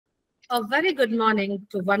A very good morning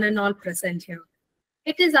to one and all present here.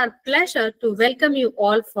 It is our pleasure to welcome you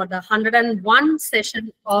all for the 101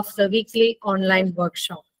 session of the weekly online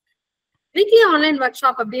workshop. Weekly online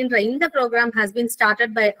workshop அப்படின்ற இந்த program has been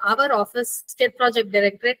started by our office State Project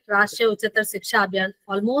Directorate Rashtriya Uchatar Shiksha Abhiyan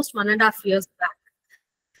almost 1.5 years back.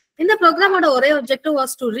 In the program, our objective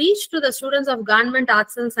was to reach to the students of government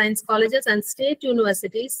arts and science colleges and state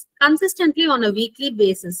universities consistently on a weekly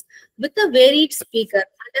basis with a varied speaker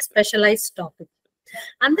and a specialized topic.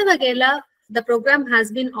 And the program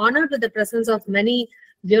has been honored with the presence of many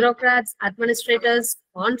bureaucrats, administrators,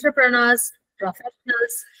 entrepreneurs,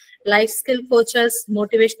 professionals, life skill coaches,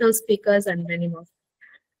 motivational speakers, and many more.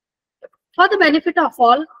 For the benefit of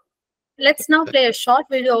all, let's now play a short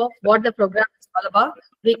video of what the program is all about,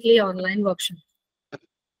 weekly online workshop.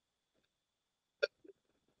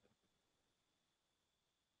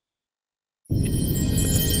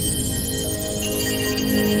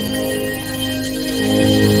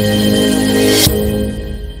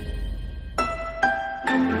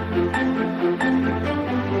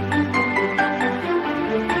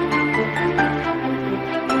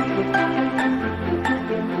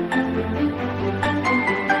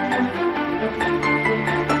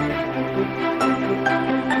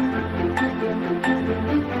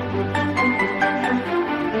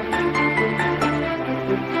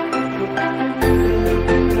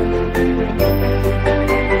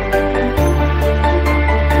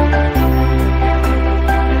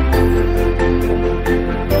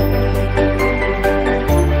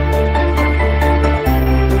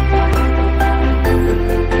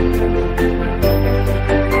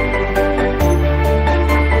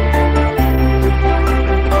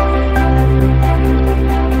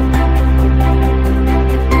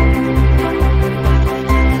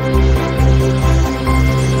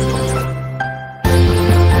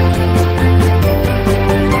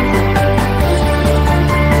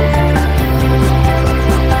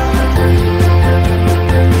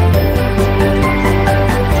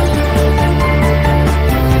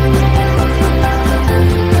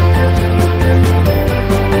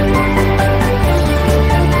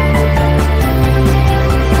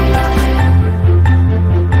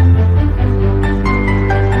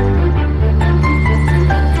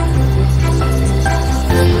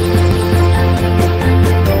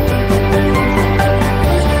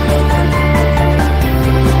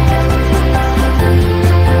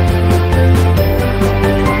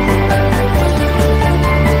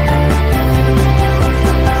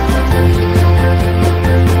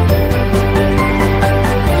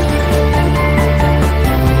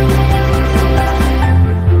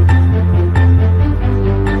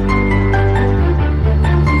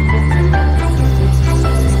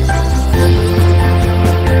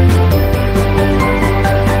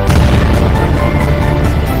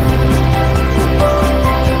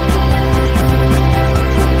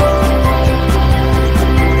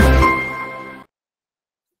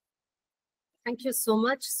 Thank you so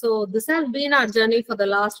much. So this has been our journey for the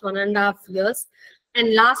last 1.5 years.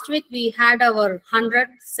 And last week we had our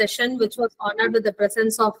 100th session, which was honored with the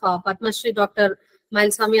presence of Padma Shri Dr.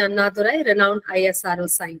 Mailswamy Annadurai, renowned ISRO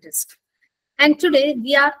scientist. And today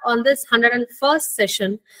we are on this 101st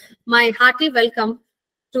session. My hearty welcome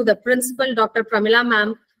to the Principal Dr. Pramila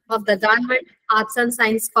Ma'am of the Government Arts and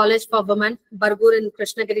Science College for Women, Bargur in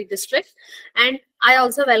Krishnagiri district. And I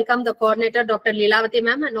also welcome the coordinator, Dr. Leelavati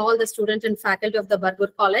Ma'am, and all the students and faculty of the Bargur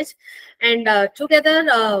College. And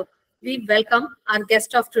together, we welcome our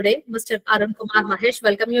guest of today, Mr. Arun Kumar Mahesh.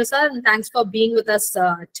 Welcome you, sir, and thanks for being with us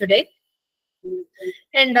today.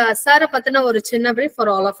 And sir, pathina oru chinna brief for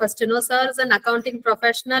all of us to know. Sir is an accounting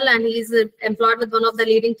professional and he is employed with one of the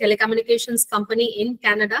leading telecommunications company in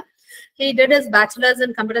Canada. He did his bachelor's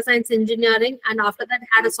in computer science engineering and after that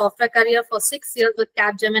had a software career for 6 years with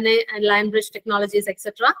Capgemini and Lionbridge Technologies,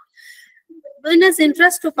 etc. In his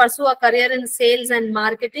interest to pursue a career in sales and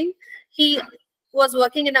marketing, he was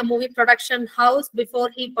working in a movie production house before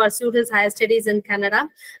he pursued his higher studies in Canada.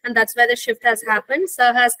 And that's where the shift has happened.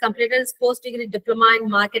 Sir has completed his post-degree diploma in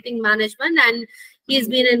marketing management and he's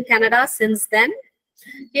been in Canada since then.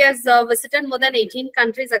 He has visited more than 18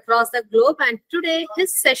 countries across the globe. And today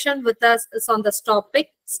his session with us is on this topic,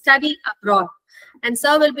 study abroad. And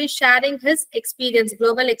sir will be sharing his experience,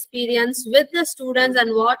 global experience with the students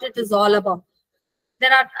and what it is all about.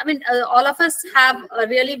 There are, all of us have a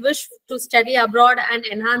really wish to study abroad and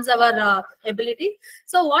enhance our ability.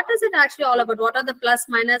 So what is it actually all about? What are the plus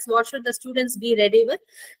minus? What should the students be ready with?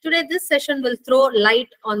 Today, this session will throw light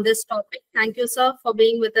on this topic. Thank you, sir, for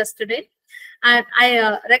being with us today. And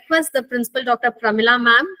I request the principal, Dr. Pramila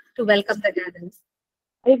ma'am, to welcome the guidance.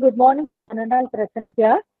 Hey, good morning, Ananda, present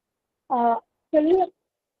here. Actually,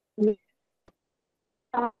 we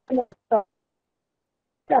are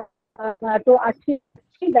to achieve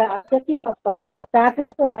the objective of that is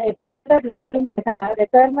why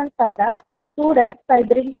requirements of the students by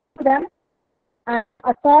bringing to them an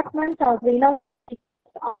assortment of innovative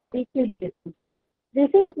of weekly basis.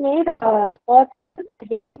 This is made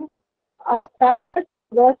possible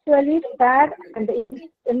virtually shared and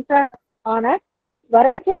interact on a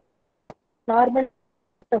variety of normal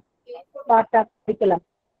part of curriculum.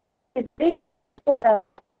 It brings to the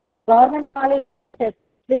government college,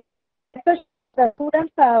 especially the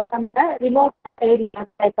students from the remote areas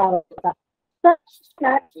like ours. So that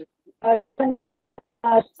start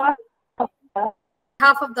of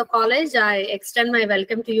Behalf of the college, I extend my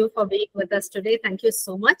welcome to you for being with us today. Thank you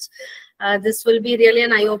so much. This will be really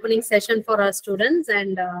an eye-opening session for our students,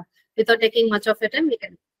 and without taking much of your time, we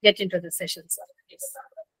can get into the session, sir. Please.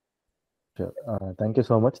 Sure. Thank you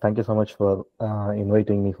so much. Thank you so much for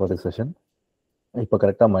inviting me for this session. இப்போ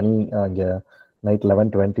கரெக்டாக மணி இங்கே night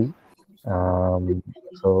 11:20.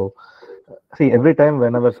 So see, every time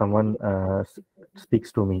whenever someone speaks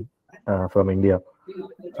to me from India,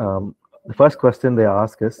 the first question they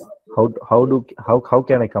ask is how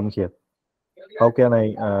can I come here? How can I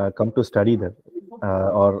come to study there?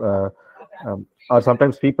 Or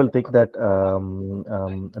sometimes people think that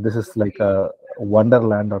this is like a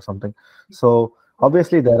wonderland or something. So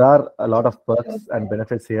obviously there are a lot of perks and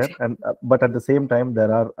benefits here, and but at the same time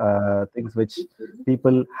there are things which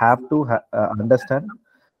people have to understand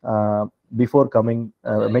before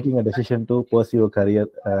making a decision to pursue a career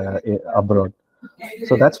abroad.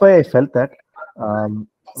 So that's why I felt that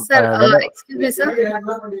Sir, excuse me, sir.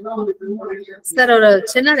 Sir, ஒரு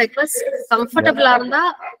சின்ன request, கம்ஃபர்டபிளா இருந்தா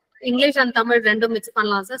English and Tamil ரெண்டும் mix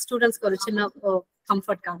பண்ணலாம் sir, ஸ்டூடெண்ட்ஸ்க்கு ஒரு சின்ன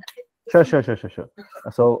கம்ஃபர்ட்காக. Sure.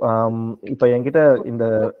 So இப்போ என்கிட்ட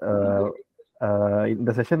இந்த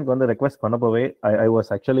செஷனுக்கு வந்து request பண்ணப்போவே I was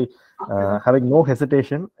actually having no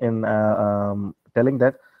hesitation in telling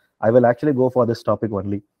that I will actually go for this topic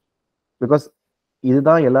only, because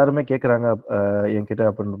இதுதான் எல்லாருமே கேட்குறாங்க என்கிட்ட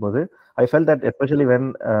அப்படின்னும் போது I felt that especially when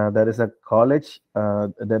there is a college,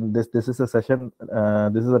 then this is a session,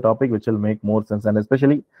 this is a topic which will make more sense. And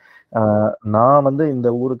especially நான் வந்து இந்த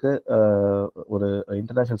ஊருக்கு ஒரு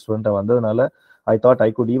இன்டர்நேஷனல் ஸ்டூடெண்ட்டாக வந்ததுனால I thought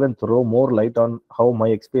I could even throw more light on how my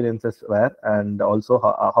experiences were and also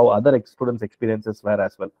how other students' experiences were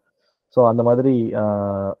as well. So அந்த மாதிரி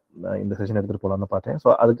இந்த செஷன் எடுத்துகிட்டு போகலான்னு பார்த்தேன். ஸோ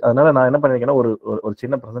அதனால நான் என்ன பண்ணியிருக்கேன்னா ஒரு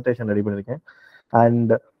சின்ன ப்ரெசன்டேஷன் ரெடி பண்ணியிருக்கேன்.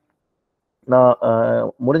 அண்ட் நான்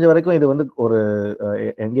முடிஞ்ச வரைக்கும் இது வந்து ஒரு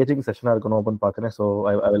என்கேஜிங் செஷனாக இருக்கணும் அப்படின்னு பார்க்குறேன். So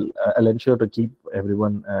I will ensure to keep every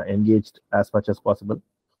one engaged as much as possible.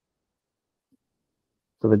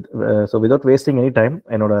 So without wasting any time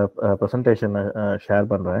என்னோட ப்ரெசன்டேஷனை ஷேர்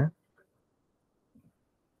பண்ணுறேன்.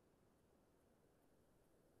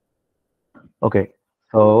 ஓகே,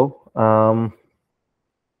 ஸோ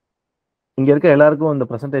இங்க இருக்க எல்லாருக்கும் இந்த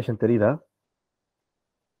பிரசன்டேஷன் தெரியுதா?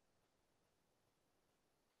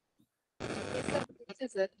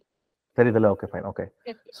 தெரியுதுல்ல? Okay, fine. Okay,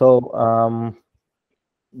 so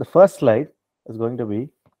the first slide is going to be,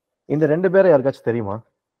 இந்த ரெண்டு பேரை யாருக்காச்சும் தெரியுமா?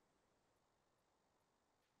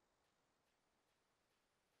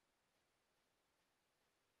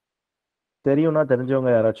 தெரியும்னா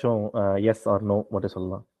தெரிஞ்சவங்க யாராச்சும் எஸ் ஆர் நோ மட்டும்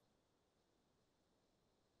சொல்லலாம்.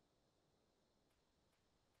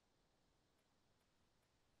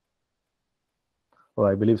 Oh,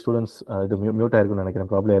 I believe students the mute ஆயிருக்குன்னு நினைக்கிறேன்.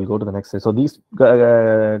 Probably I'll go to the next slide. So these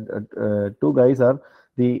two guys are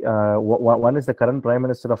the one is the current Prime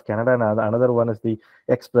Minister of Canada and another one is the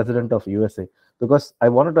ex-president of USA. Because I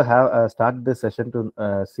wanted to have start this session to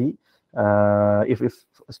see if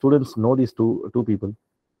students know these two people.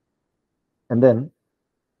 And then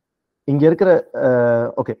இங்க இருக்கிற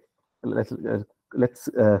okay, let's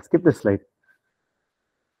skip this slide.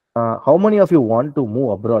 How many of you want to move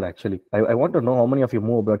abroad? Actually, I want to know how many of you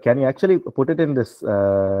move abroad. Can you actually put it in this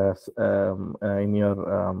in your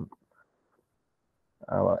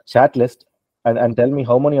chat list and tell me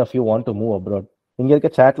how many of you want to move abroad? இங்க இருக்க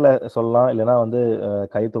chatல சொல்லலாம், இல்லனா வந்து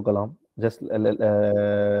கை தூக்கலாம். Just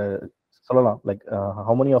சொல்லலாம், like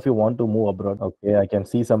how many of you want to move abroad? Okay, I can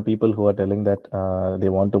see some people who are telling that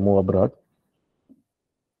they want to move abroad.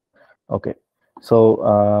 Okay, so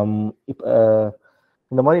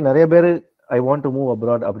இந்த மாதிரி நிறைய பேர் I want to move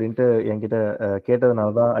abroad அப்படின்ட்டு என்கிட்ட கேட்டதுனால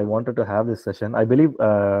தான் I wanted to have this session. I believe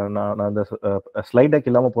நான் அந்த ஸ்லைட் டெக்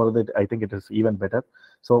இல்லாமல் போகிறது I think it is even better.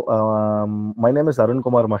 So my name is Arun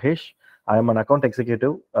Kumar Mahesh. I am an account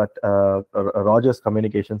executive at Rogers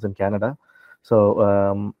Communications in Canada. So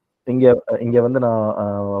இங்கே வந்து நான்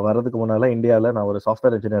வர்றதுக்கு முன்னால் இந்தியாவில் நான் ஒரு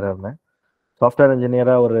சாஃப்ட்வேர் இன்ஜினியராக இருந்தேன். சாஃப்ட்வேர்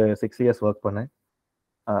இன்ஜினியராக ஒரு 6 இயர்ஸ் ஒர்க் பண்ணேன்.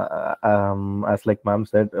 ஆஸ் லைக் மேம்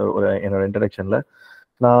செட் என்னோட இன்ட்ரடக்ஷனில்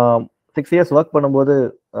நான் 6 இயர்ஸ் ஒர்க் பண்ணும்போது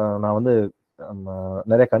நான் வந்து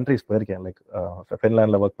நிறைய கண்ட்ரிஸ் போயிருக்கேன். லைக்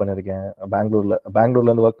ஃபின்லாண்டில் ஒர்க் பண்ணியிருக்கேன்,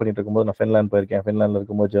 பெங்களூர்லேருந்து ஒர்க் பண்ணிட்டு இருக்கும்போது நான் ஃபின்லாந்து போயிருக்கேன், ஃபின்லாண்டில்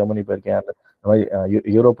இருக்கும்போது ஜெர்மனி போயிருக்கேன், அந்த மாதிரி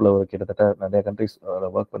யூரோப்பில் கிட்டத்தட்ட நிறைய கண்ட்ரிஸ்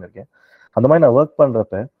ஒர்க் பண்ணியிருக்கேன். அந்த மாதிரி நான் ஒர்க்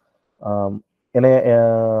பண்ணுறப்ப என்னை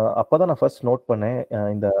அப்போதான் நான் ஃபர்ஸ்ட் நோட் பண்ணேன்,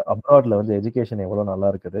 இந்த அப்ராட்ல வந்து எஜுகேஷன் எவ்வளோ நல்லா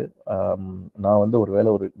இருக்குது, நான் வந்து ஒரு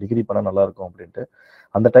வேளை ஒரு டிகிரி பண்ணால் நல்லா இருக்கும் அப்படின்ட்டு.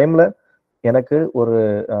 அந்த டைம்ல எனக்கு ஒரு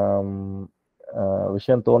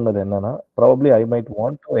விஷயம் தோணுது என்னன்னா, probably I might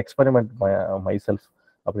want to experiment my self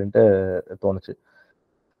அப்படின்ட்டு தோணுச்சு.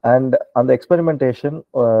 அண்ட் அந்த எக்ஸ்பெரிமெண்டேஷன்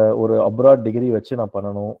ஒரு அப்ராட் டிகிரி வச்சு நான்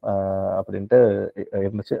பண்ணணும் அப்படின்ட்டு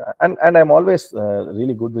இருந்துச்சு. And I am always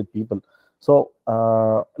really good with people. So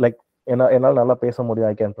like என்னால் நல்லா பேச முடியும்,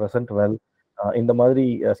 ஐ கேன் ப்ரெசென்ட் வெல், இந்த மாதிரி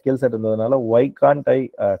ஸ்கில் செட் இருந்ததுனால why can't I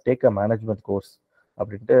take a management course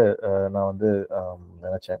அப்படின்ட்டு நான் வந்து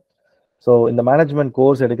நினச்சேன். ஸோ இந்த மேனேஜ்மெண்ட்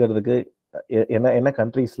கோர்ஸ் எடுக்கிறதுக்கு என்ன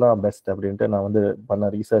கண்ட்ரீஸ்லாம் பெஸ்ட் அப்படின்ட்டு நான் வந்து பண்ண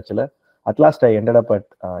ரீசர்ச்சில் at last I ended up at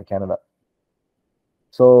Canada.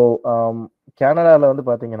 So கேனடாவில் வந்து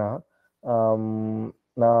பார்த்தீங்கன்னா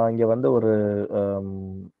நான் இங்கே வந்து ஒரு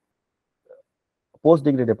போஸ்ட்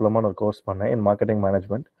டிகிரி டிப்ளமான்னு ஒரு கோர்ஸ் பண்ணேன் இன் marketing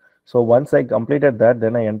management. So once I completed that,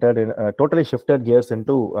 then I entered in totally shifted gears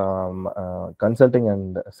into consulting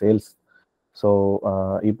and sales. So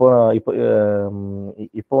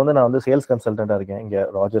இப்போ வந்து நான் வந்து சேல்ஸ் கன்சல்டண்டாக இருக்கேன் இங்கே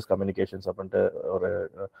ராஜர்ஸ் கம்யூனிகேஷன்ஸ் அப்படின்ட்டு ஒரு,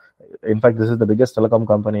 in fact this is the biggest telecom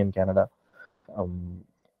company in Canada.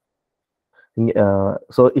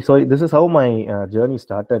 So this is how my journey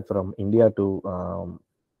started from India to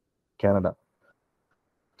Canada.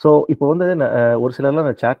 So இப்போ வந்து ஒரு சிலர்லாம்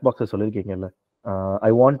அந்த சேட் பாக்ஸை சொல்லியிருக்கீங்கல்ல,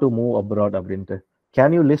 I want to move abroad அப்படின்ட்டு. Can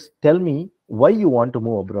you tell me why you want to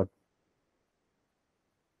move abroad?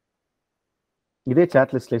 இதே chat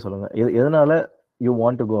listலேயே சொல்லுங்க, எதனால you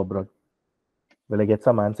want to go abroad? Will I get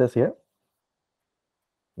some answers here?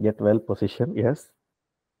 Get well positioned, yes.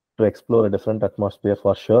 To explore a different atmosphere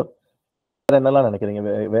for sure. வேற என்னெல்லாம் நினைக்கிறீங்க,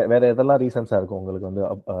 வேற எதெல்லாம் ரீசன்ஸாக இருக்கும் உங்களுக்கு வந்து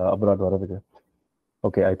அப்ராட் வர்றதுக்கு?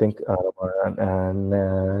 Okay, I think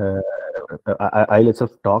I'll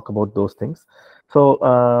itself talk about those things. So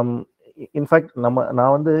in fact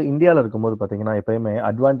நான் வந்து இந்தியாவில் இருக்கும்போது பார்த்தீங்கன்னா எப்பயுமே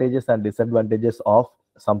advantages and disadvantages of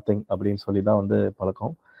something அப்படின்னு சொல்லி தான் வந்து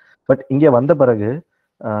பழக்கம். பட் இங்கே வந்த பிறகு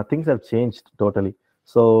things have change totally.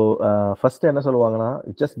 So first என்ன சொல்லுவாங்கன்னா,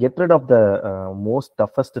 just get rid of the most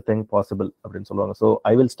toughest thing possible அப்படின்னு சொல்லுவாங்க. So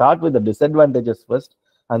I will start with the disadvantages first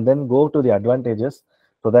and then go to the advantages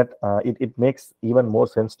so that it makes even more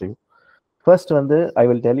sense to you. First வந்து I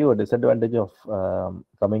will tell you a disadvantage of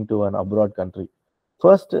coming to an abroad country.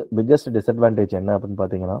 First biggest disadvantage என்ன அப்படின்னு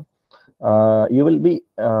பார்த்தீங்கன்னா, you will be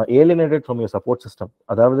alienated from your support system.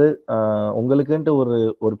 அதாவது உங்களுக்குன்ட்டு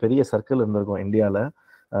ஒரு பெரிய circle இருந்திருக்கும் இந்தியாவில்,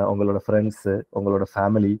 உங்களோட ஃப்ரெண்ட்ஸு, உங்களோட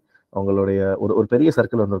ஃபேமிலி, உங்களுடைய ஒரு பெரிய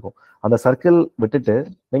சர்க்கிள் இருந்திருக்கும். அந்த சர்க்கிள் விட்டுட்டு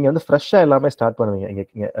நீங்கள் வந்து ஃப்ரெஷ்ஷாக எல்லாமே ஸ்டார்ட் பண்ணுவீங்க இங்கே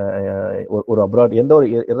ஒரு அப்ராட், எந்த ஒரு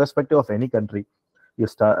irrespective ஆஃப் எனி கண்ட்ரி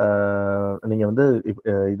நீங்கள் வந்து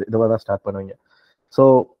இதுவாக தான் ஸ்டார்ட் பண்ணுவீங்க. ஸோ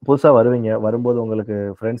புதுசாக வரும்போது உங்களுக்கு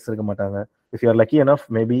ஃப்ரெண்ட்ஸ் இருக்க மாட்டாங்க. If you are lucky enough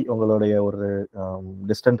maybe உங்களுடைய ஒரு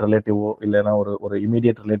டிஸ்டன்ட் ரிலேட்டிவோ இல்லைன்னா ஒரு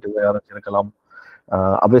இமீடியட் ரிலேட்டிவோ யாராச்சும் இருக்கலாம்.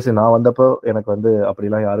 ஆப்வியஸ்லி நான் வந்தப்போ எனக்கு வந்து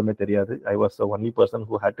அப்படிலாம் யாருமே தெரியாது. I was the only person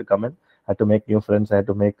who had to come in, had to make new friends, had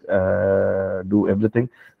to make two everything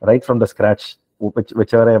right from the scratch,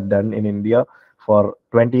 which I have done in India for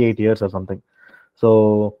 28 years or something. So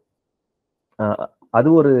அது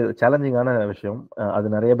ஒரு சேலஞ்சிங்கான விஷயம். அது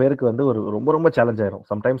நிறைய பேருக்கு வந்து ஒரு ரொம்ப challenge ஆயிரும்.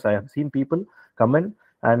 Sometimes I have seen people come in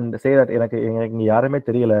and say that எனக்கு இங்கே யாருமே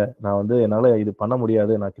தெரியல, நான் வந்து என்னால் இது பண்ண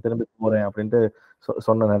முடியாது, நான் திரும்பி போகிறேன் அப்படின்ட்டு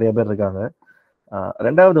சொன்ன நிறைய பேர் இருக்காங்க.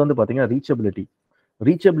 ரெண்டாவது வந்து பார்த்தீங்கன்னா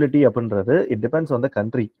ரீச்சபிலிட்டி அப்படின்றது it depends on the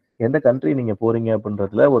country. எந்த கண்ட்ரி நீங்கள் போகிறீங்க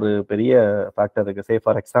அப்படின்றதுல ஒரு பெரிய ஃபேக்டர் இருக்குது. சே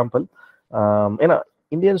ஃபார் எக்ஸாம்பிள், ஏன்னா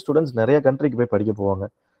இந்தியன் ஸ்டூடெண்ட்ஸ் நிறைய கண்ட்ரிக்கு போய் படிக்க போவாங்க.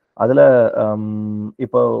 அதில்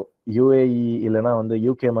இப்போ யூஏஇ இல்லைன்னா வந்து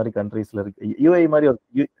யூகே மாதிரி கண்ட்ரீஸில் இருக்கு, யூஏஇ மாதிரி ஒரு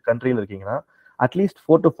கண்ட்ரியில் இருக்கீங்கன்னா அட்லீஸ்ட்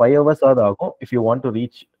 4 to 5 hours ஆகும் if you want to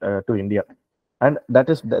reach to India. And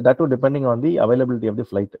that to depending on the availability of the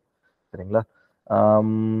flight. சரிங்களா?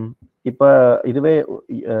 இப்போ இதுவே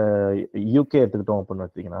யூகே எடுத்துக்கிட்டோம் அப்படின்னு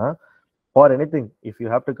வச்சிங்கன்னா, for any thing if you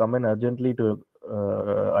have to come in urgently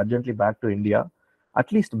back to India, at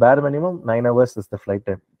least bare minimum 9 hours is the flight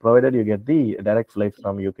time, provided you get the direct flight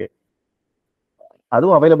from UK. Adu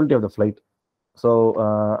availability of the flight. So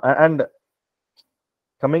and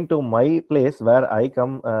coming to my place where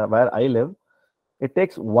I live, it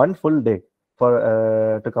takes 1 full day for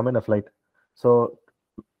to come in a flight. So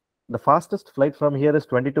the fastest flight from here is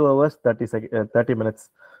 22 hours 30 minutes.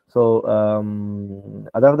 So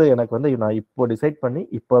அதாவது எனக்கு வந்து நான் இப்போ decide பண்ணி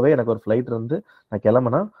இப்போவே எனக்கு ஒரு flight இருந்து நான்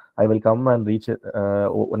கிளம்புனா I will come and reach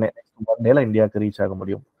one டேல இந்தியாவுக்கு ரீச் ஆக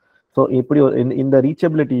முடியும். ஸோ இப்படி இந்த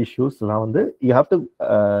ரீச்சபிலிட்டி இஷ்யூஸ்லாம் வந்து you have to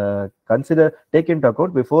consider take in to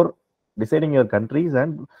account before deciding your countries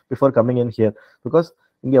and before coming in here. Because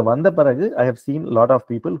இங்க வந்த பிறகு I have seen lot of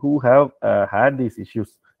people who have had these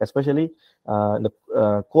issues, especially இந்த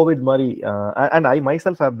Covid மாதிரி. And I my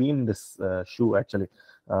self have been this shoe actually.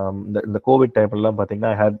 இந்த Covid டைம்லாம்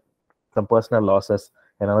பார்த்தீங்கன்னா ஐ had some personal losses,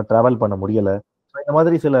 என்னால் travel பண்ண முடியலை. ஸோ இந்த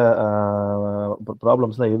மாதிரி சில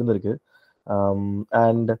ப்ராப்ளம்ஸ்லாம் இருந்திருக்கு.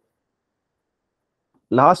 அண்ட்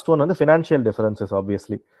லாஸ்ட் ஒன் வந்து ஃபினான்ஷியல் டிஃபரன்சஸ்.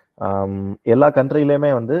 ஆப்வியஸ்லி எல்லா கண்ட்ரிலையுமே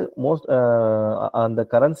வந்து மோஸ்ட் அந்த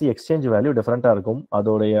கரன்சி எக்ஸ்சேஞ்ச் வேல்யூ டிஃப்ரெண்ட்டாக இருக்கும்.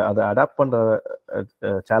 அதை அடாப்ட் பண்ணுற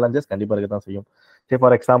சேலஞ்சஸ் கண்டிப்பாக இருக்க தான் செய்யும். சே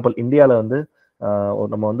ஃபார் எக்ஸாம்பிள் இந்தியாவில் வந்து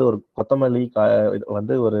நம்ம வந்து ஒரு கொத்தமல்லி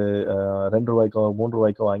வந்து ஒரு 2 ரூபாய்க்கோ 3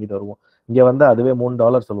 ரூபாய்க்கோ வாங்கிட்டு வருவோம். இங்கே வந்து அதுவே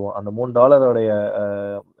 $3 சொல்லுவோம். அந்த $3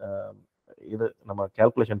 இது நம்ம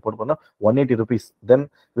கால்குலேஷன் போட்டு பண்ணா ₹180. தென்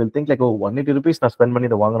வில் திங்க் லைக் ₹180 நான் ஸ்பெண்ட் பண்ணி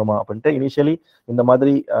இதை வாங்கணுமா அப்படின்ட்டு இனிஷியலி இந்த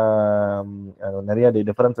மாதிரி நிறைய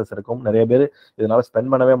டிஃபரன்சஸ் இருக்கும். நிறைய பேர் இதனால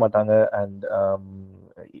ஸ்பெண்ட் பண்ணவே மாட்டாங்க. And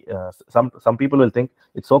some people will think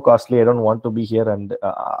it's so costly, I don't want to be here, and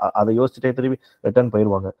அதை யோசிச்சுட்டே திரும்பி ரிட்டர்ன்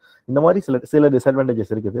போயிடுவாங்க. இந்த மாதிரி சில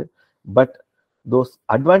டிஸ்அட்வான்டேஜஸ் இருக்குது. But those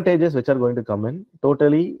advantages which are going to come in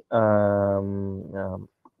totally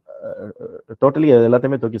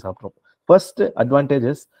எல்லாத்தையுமே தூக்கி சாப்பிடும். First advantage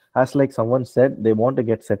is, as like someone said, they want to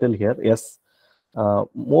get settled here. Yes,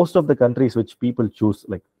 most of the countries which people choose,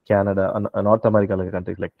 like Canada, North America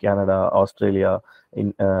countries like Canada, Australia,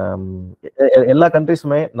 எல்லா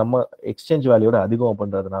கண்ட்ரிஸுமே நம்ம exchange வேல்யூட அதிகம்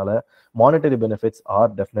பண்றதுனால monetary benefits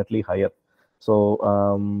are definitely higher. So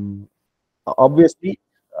obviously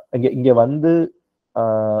இங்க வந்து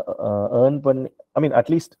earn பண்ணி, ஐ மீன்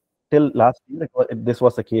at least till last year this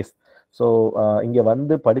was the case. So இங்க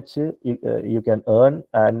வந்து படிச்சு you can earn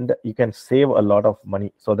and you can save a lot of money.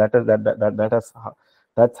 So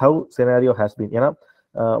that's how scenario has been. ஏன்னா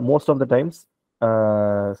most of the times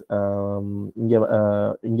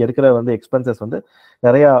இங்க இருக்கிற வந்து expenses வந்து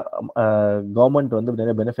நிறைய government வந்து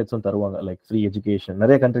நிறைய பெனிஃபிட்ஸும் தருவாங்க. Like free education.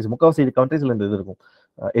 நிறைய கண்ட்ரிஸ், முக்கால்வாசி கண்ட்ரீஸ்ல இந்த இது இருக்கும்.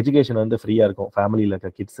 எஜுகேஷன் வந்து ஃப்ரீயா இருக்கும். ஃபேமிலியில்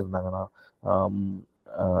இருக்க கிட்ஸ் இருந்தாங்கன்னா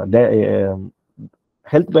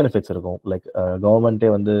ஹெல்த் பெனிஃபிட்ஸ் இருக்கும். லைக் கவர்மெண்ட்டே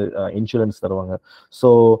வந்து இன்சூரன்ஸ் தருவாங்க. ஸோ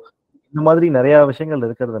இந்த மாதிரி நிறைய விஷயங்கள்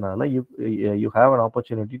இருக்கிறதுனால you have an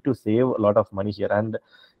opportunity to save lot of money here. And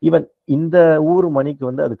even இந்த ஊர் மணிக்கு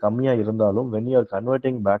வந்து அது கம்மியா இருந்தாலும் when you are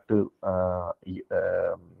converting back to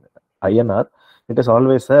INR, it is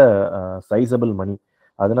always a sizable money.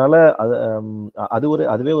 அதனால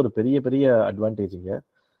அதுவே ஒரு பெரிய அட்வான்டேஜுங்க.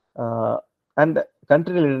 அண்ட்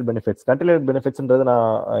கண்ட்ரி ரிலேட்டட் பெனிஃபிட்ஸ்ன்றது நான்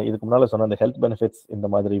இதுக்கு முன்னால சொன்ன அந்த ஹெல்த் பெனிஃபிட்ஸ், இந்த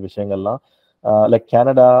மாதிரி விஷயங்கள்லாம் like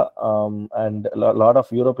Canada and lot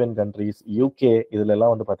of European countries, UK, இதுல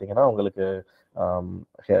எல்லாம் வந்து பாத்தீங்கன்னா உங்களுக்கு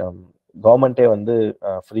கவர்மெண்ட்டே வந்து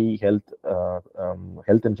ஃப்ரீ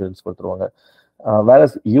ஹெல்த் இன்சூரன்ஸ் கொடுத்துருவாங்க. வேற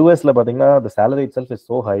யூஎஸ்ல பாத்தீங்கன்னா the salary itself is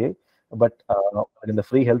so high, but இந்த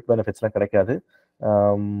ஃப்ரீ ஹெல்த் பெனிஃபிட்ஸ்லாம் கிடைக்காது.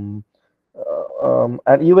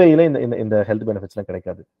 அண்ட் யூஏஇல இந்த ஹெல்த் பெனிஃபிட்ஸ்லாம்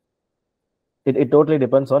கிடைக்காது. It totally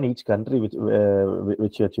depends on each country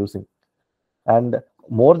which you are choosing. And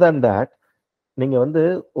more than that, நீங்க வந்து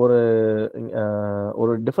ஒரு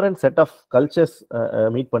different set of cultures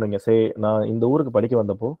meet பண்ணுங்க. சே நான் இந்த ஊருக்கு படிக்க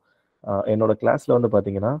வந்தப்போ என்னோட கிளாஸ்ல வந்து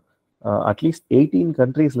பாத்தீங்கன்னா அட்லீஸ்ட் 18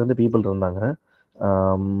 கண்ட்ரீஸ்ல இருந்து பீப்புள் இருந்தாங்க.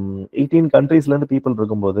 18 கண்ட்ரீஸ்ல இருந்து பீப்புள்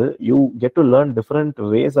இருக்கும்போது you get to learn different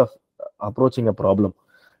ways of approaching a problem.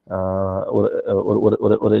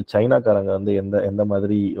 ஒரு சைனாக்காரங்க வந்து எந்த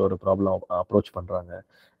மாதிரி ஒரு ப்ராப்ளம் அப்ரோச் பண்றாங்க,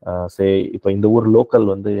 சே இப்போ இந்த ஊர் லோக்கல்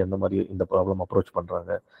வந்து எந்த மாதிரி இந்த ப்ராப்ளம் அப்ரோச்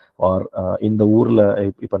பண்றாங்க, ஆர் இந்த ஊர்ல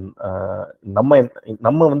இப்போ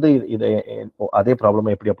நம்ம வந்து இதை அதே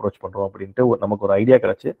ப்ராப்ளமை எப்படி அப்ரோச் பண்றோம் அப்படின்ட்டு நமக்கு ஒரு ஐடியா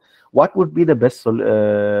கிடைச்சு what would be the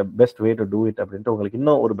best way to do it அப்படின்ட்டு உங்களுக்கு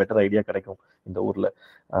இன்னும் ஒரு பெட்டர் ஐடியா கிடைக்கும் இந்த ஊர்ல.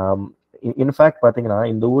 இன்ஃபேக்ட் பாத்தீங்கன்னா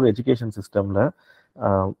இந்த ஊர் எஜுகேஷன் சிஸ்டம்ல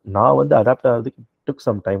நான் வந்து அடாப்ட் ஆகிறதுக்கு டுக்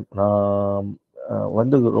சம் டைம். நான்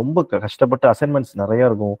வந்து ரொம்ப கஷ்டப்பட்டு அசைன்மெண்ட்ஸ் நிறைய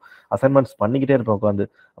இருக்கும், அசைன்மெண்ட்ஸ் பண்ணிக்கிட்டே இருப்பேன் உட்காந்து.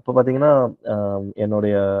 அப்போ பார்த்தீங்கன்னா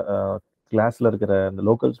என்னுடைய கிளாஸ்ல இருக்கிற இந்த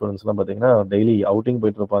லோக்கல் ஸ்டூடெண்ட்ஸ் எல்லாம் பார்த்தீங்கன்னா டெய்லி அவுட்டிங்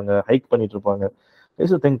போயிட்டு இருப்பாங்க, ஹைக் பண்ணிட்டு இருப்பாங்க. ஐ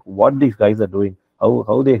to think what these guys are doing,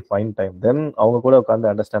 how they find time. தென் அவங்க கூட உட்காந்து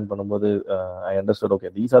அண்டர்ஸ்டாண்ட் பண்ணும்போது I understood,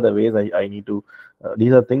 okay these are the ways I need to,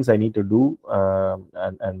 these are things I need to two.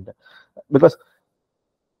 And because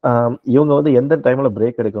இவங்க வந்து எந்த டைம்ல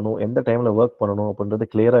break எடுக்கணும், எந்த டைம்ல ஒர்க் பண்ணணும் அப்படின்றது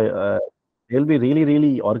கிளியரா they'll be really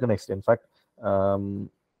organized. In fact,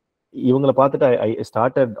 இவங்களை பார்த்துட்டு I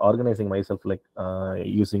started organising my self like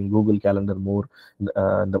using Google calendar மோர்.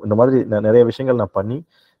 இந்த மாதிரி நிறைய விஷயங்கள் நான் பண்ணி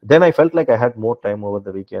தென் I felt like I had more time over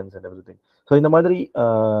the weekends and every thing. So இந்த மாதிரி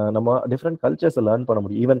நம்ம டிஃப்ரெண்ட் கல்ச்சர்ஸை லேர்ன் பண்ண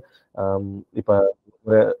முடியும். ஈவன் இப்போ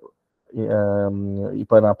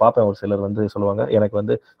இப்போ நான் பார்ப்பேன் ஒரு சிலர் வந்து சொல்லுவாங்க எனக்கு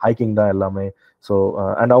வந்து ஹைக்கிங் தான் எல்லாமே. ஸோ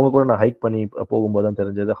அண்ட் அவங்க கூட நான் ஹைக் பண்ணி போகும்போது தான்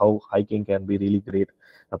தெரிஞ்சது how hiking can be really great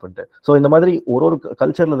அப்படின்ட்டு. ஸோ இந்த மாதிரி ஒரு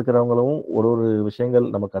கல்ச்சரில் இருக்கிறவங்களும் ஒரு விஷயங்கள்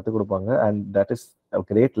நம்ம கற்றுக் கொடுப்பாங்க. And that is a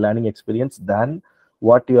great learning experience than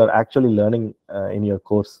what you are actually learning in your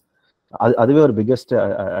course. அதுவே ஒரு பிக்கெஸ்ட்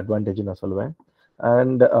அட்வான்டேஜ் நான் சொல்லுவேன்.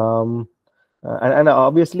 அண்ட் அண்ட்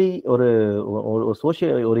ஆப்வியஸ்லி ஒரு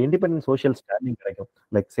சோஷியல் ஒரு இண்டிபெண்டன்ட் சோஷியல் ஸ்டாண்டிங் கிடைக்கும்.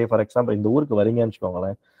 லைக் சே ஃபார் எக்ஸாம்பிள் இந்த ஊருக்கு வரீங்கன்னு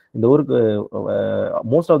வச்சுக்கோங்களேன். இந்த ஊருக்கு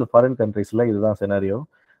மோஸ்ட் ஆஃப் த ஃபாரின் கண்ட்ரீஸ்ல இதுதான் சினாரியோ.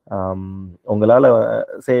 உங்களால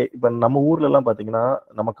சே இப்போ நம்ம ஊர்ல எல்லாம் பார்த்தீங்கன்னா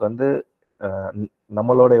நமக்கு வந்து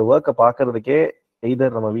நம்மளோட ஒர்க்கை பார்க்கறதுக்கே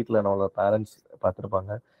எய்தர் நம்ம வீட்டில் நம்மளோட பேரண்ட்ஸ்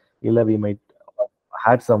பார்த்துருப்பாங்க, இல்லை we might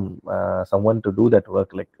had someone to do that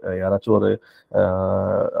work, like யாராச்சும் ஒரு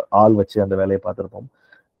ஆள் வச்சு அந்த வேலையை பார்த்துருப்போம்.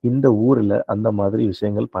 இந்த ஊர்ல அந்த மாதிரி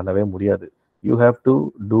விஷயங்கள் பண்ணவே முடியாது. You have to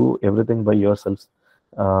do every thing by your self.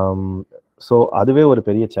 So அதுவே ஒரு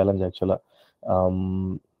பெரிய சேலஞ்ச் ஆக்சுவலா.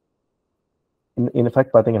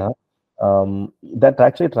 இன்ஃபேக்ட் பார்த்தீங்கன்னா that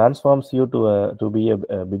actually transforms you to be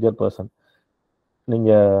a bigger person.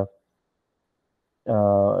 நீங்க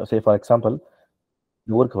சே ஃபார் எக்ஸாம்பிள்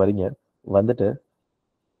ஊருக்கு வரீங்க, வந்துட்டு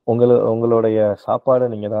உங்களுடைய சாப்பாடு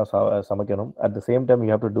நீங்க தான் சமைக்கணும். At the same time you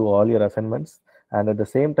have to two all your assignments and at the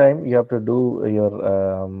same time you have to two your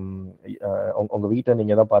உங்க வீட்டை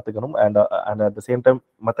நீங்க தான் பார்த்துக்கணும். And at the same time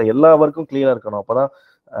மற்ற எல்லா ஒர்க்கும் கிளியரா இருக்கணும். அப்போதான்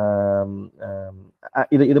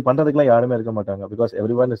இது பண்றதுக்குலாம் யாருமே இருக்க மாட்டாங்க. Because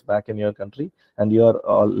every one is back in your country and you are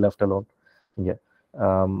all left alone. இங்க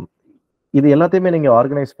இது எல்லாத்தையுமே நீங்க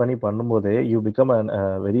ஆர்கனைஸ் பண்ணி பண்ணும்போது you become a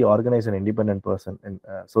very organized and independent person. And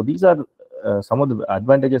so these are some of the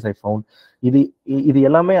advantages I found. இது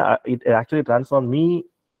எல்லாமே it actually transformed me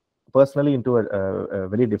personally into a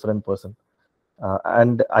very different person.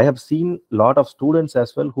 And I have seen lot of students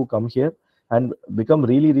as well who come here and become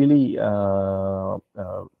really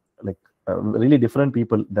like really different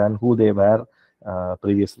people than who they were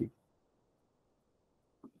previously.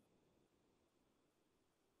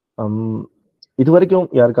 இது வரைக்கும்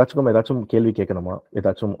யாருக்காச்சும் ஏதாச்சும் கேள்வி கேட்கணுமா?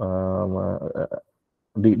 ஏதாச்சும்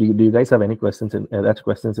do you guys have any questions? ஏதாச்சும்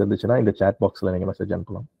questions இருந்துச்சுன்னா இந்த chat boxல நீங்க மெசேஜ்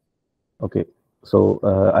அனுப்பலாம். Okay, so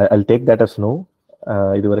I'll take that as no.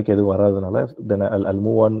 இது வரைக்கும் எதுவும் வராதனால then I'll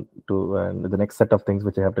move on to the next set of things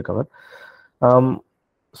which I have to cover.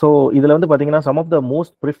 So இதில் வந்து பார்த்தீங்கன்னா some of the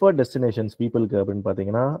most preferred destinations peopleக்கு அப்படின்னு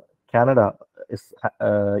பார்த்தீங்கன்னா கனடா இஸ்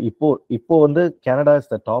இப்போ வந்து Canada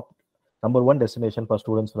is the top number 1 destination for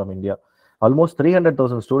students from India. Almost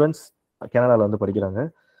 300,000 students கனடாவில் வந்து படிக்கிறாங்க.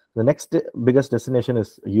 The next biggest destination is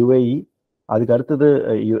UAE. அதுக்கு அடுத்தது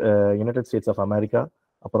யுனைடெட் ஸ்டேட்ஸ் ஆஃப் அமெரிக்கா,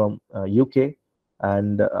 அப்புறம் UK,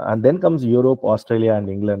 and then comes Europe, Australia and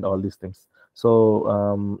England, all these things. So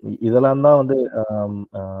இதெல்லாம் தான் வந்து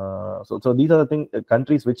so these are the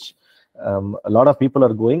countries which a lot of people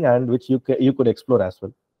are going and which you could explore as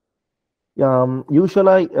well.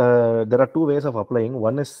 Usually there are 2 ways of applying.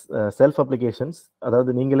 One is self applications,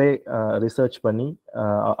 அதாவது நீங்களே research பண்ணி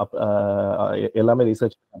எல்லாமே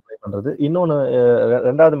research apply பண்றது. இன்னொன்று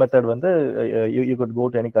ரெண்டாவது method வந்து you could go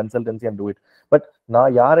to any consultancy and do it. But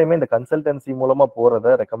நான் யாரையுமே இந்த கன்சல்டன்சி மூலமா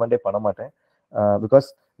போறதை ரெக்கமெண்டே பண்ண மாட்டேன். பிகாஸ்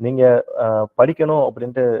நீங்க படிக்கணும்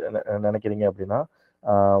அப்படின்ட்டு நினைக்கிறீங்க அப்படின்னா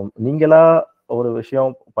நீங்களா ஒரு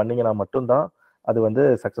விஷயம் பண்ணீங்கன்னா மட்டும்தான் அது வந்து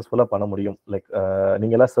சக்ஸஸ்ஃபுல்லாக பண்ண முடியும். லைக்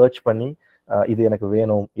நீங்களாம் சர்ச் பண்ணி இது எனக்கு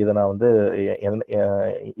வேணும், இதை நான் வந்து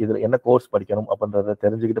இதில் என்ன கோர்ஸ் படிக்கணும் அப்படின்றத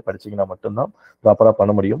தெரிஞ்சுக்கிட்டு படிச்சிங்கன்னா மட்டும்தான் ப்ராப்பராக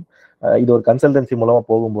பண்ண முடியும். இது ஒரு கன்சல்டன்சி மூலமாக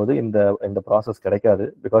போகும்போது இந்த ப்ராசஸ் கிடைக்காது.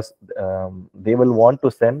 Because they will want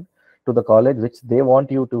to sent to the college which they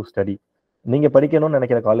want you to study. நீங்கள் படிக்கணும்னு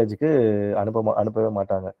நினைக்கிற காலேஜுக்கு அனுப்பவே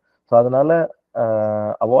மாட்டாங்க. ஸோ அதனால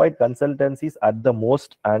avoid consultancies at the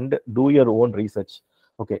most and two your own research.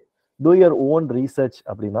 Okay, do your own research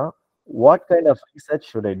அப்படின்னா what kind of research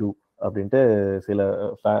should I do அப்படின்ட்டு சில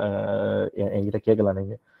என்கிட்ட கேட்கலாம்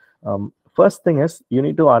நீங்க. First thing is you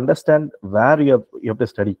need to understand where you have to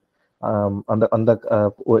study. அந்த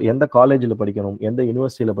எந்த காலேஜில் படிக்கணும், எந்த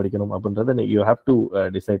யூனிவர்சிட்டியில் படிக்கணும் அப்படின்றத யூ ஹேவ் டு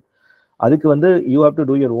டிசைட். அதுக்கு வந்து you have to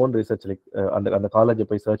two your own research. Like அந்த காலேஜை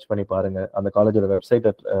போய் சர்ச் பண்ணி பாருங்க, அந்த காலேஜோட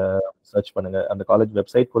வெப்சைட்டை சர்ச் பண்ணுங்க, அந்த college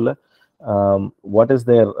வெப்சைட்குள்ள what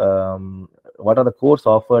are the course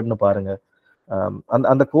ஆஃபர்ட்னு பாருங்க.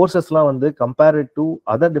 அந்த கோர்சஸ்லாம் வந்து compared to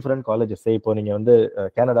other different colleges. இப்போ நீங்க வந்து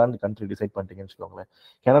கனடான்னு கண்ட்ரி டிசைட் பண்ணிட்டீங்கன்னு வச்சுக்கோங்களேன்.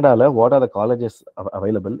 கனடால what are the colleges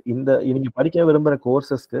available, நீங்க படிக்க விரும்புகிற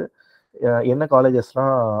கோர்சஸ்க்கு என்ன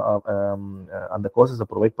காலேஜஸ்லாம் அந்த கோர்சஸை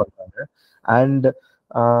ப்ரொவைட் பண்ணுறாங்க. அண்ட்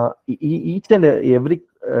ஈச் அண்ட் எவ்ரி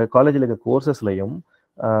காலேஜில் இருக்க கோர்சஸ்லையும்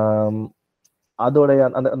அதோடைய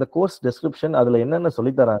அந்த அந்த கோர்ஸ் டெஸ்கிரிப்ஷன் அதில் என்னென்ன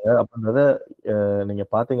சொல்லித்தராங்க அப்படின்றத நீங்கள்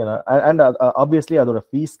பார்த்தீங்கன்னா, அண்ட் ஆப்வியஸ்லி அதோட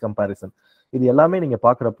ஃபீஸ் கம்பேரிசன், இது எல்லாமே நீங்கள்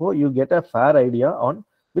பார்க்குறப்போ you get a fair idea on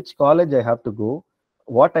which college I have to go,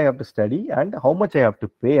 what I have to study and how much I have to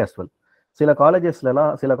pay as well. சில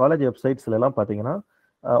காலேஜஸ்லாம், சில காலேஜ் வெப்சைட்ஸ்லாம் பார்த்தீங்கன்னா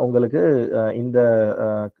உங்களுக்கு இந்த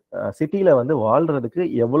சிட்டியில் வந்து வாழ்றதுக்கு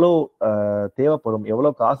எவ்வளோ தேவைப்படும், எவ்வளோ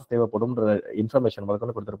காசு தேவைப்படும்ன்ற இன்ஃபர்மேஷன்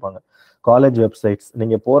முதற்கொண்டு கொடுத்துருப்பாங்க. காலேஜ் வெப்சைட்ஸ்,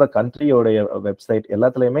 நீங்கள் போகிற கண்ட்ரியோடைய வெப்சைட்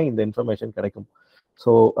எல்லாத்துலேயுமே இந்த இன்ஃபர்மேஷன் கிடைக்கும்.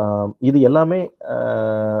 ஸோ இது எல்லாமே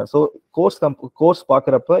ஸோ கோர்ஸ்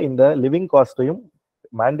பார்க்குறப்ப இந்த லிவிங் காஸ்ட்டையும்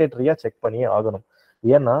மேண்டேட்ரியாக செக் பண்ணியே ஆகணும்.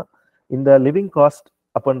 ஏன்னா இந்த லிவிங் காஸ்ட்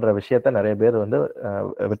அப்படின்ற விஷயத்த நிறைய பேர் வந்து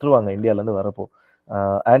விட்டுருவாங்க இந்தியாவிலேருந்து வரப்போ.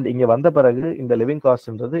 அண்ட் இங்கே வந்த பிறகு இந்த living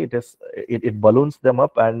காஸ்ட்ன்றது it balloons them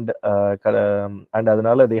up and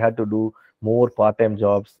அதனால they had to two more part time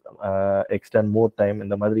jobs, extend more time,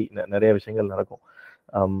 இந்த மாதிரி நிறைய விஷயங்கள் நடக்கும்.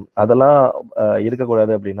 அதெல்லாம்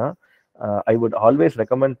இருக்கக்கூடாது அப்படின்னா I would always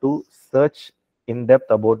recommend to search in depth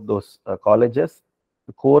about those colleges,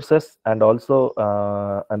 courses, and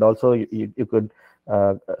also you could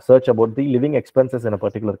search about the living expenses in a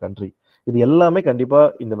particular country. இது எல்லாமே கண்டிப்பா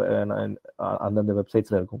இந்த அந்தந்த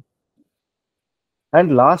வெப்சைட்ஸ்ல இருக்கும். And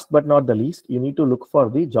last but not the least, you need to look for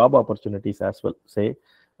the job opportunities as well. Say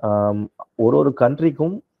ஒரு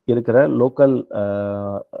கண்ட்ரிக்கும் இருக்கிற local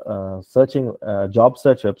searching job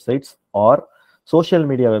search websites R social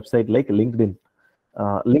media website like LinkedIn.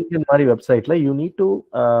 LinkedIn மாதிரி வெப்சைட்ல you need to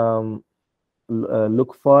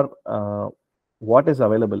look for what is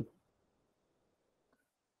available.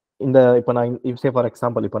 இந்த இப்போ நான் say for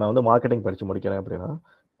example, இப்போ நான் வந்து மார்க்கெட்டிங் படிச்சு முடிக்கிறேன் அப்படின்னா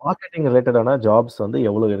மார்க்கெட்டிங் ரிலேட்டடான ஜாப்ஸ் வந்து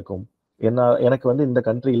எவ்வளோ இருக்கும், எனக்கு வந்து இந்த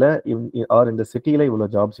கண்ட்ரியில் ஆர் இந்த சிட்டியில் இவ்வளோ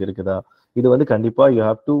ஜாப்ஸ் இருக்குதா, இது வந்து கண்டிப்பாக you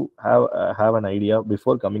have to have an idea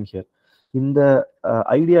before coming here. இந்த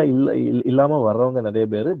ஐடியா இல்லாமல் வர்றவங்க நிறைய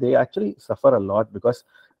பேர் they actually suffer a lot because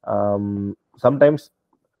sometimes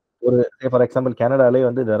ஒரு ஃபார் எக்ஸாம்பிள் கனடாலே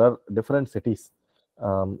வந்து தெர் ஆர் டிஃப்ரெண்ட் சிட்டிஸ்.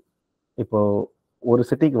 இப்போ ஒரு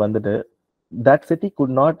சிட்டிக்கு வந்துட்டு that city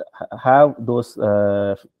could not have those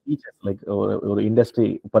features like or industry,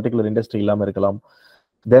 particular industry இல்லாம இருக்கலாம்.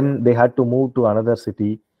 Then they had to move to another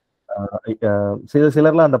city.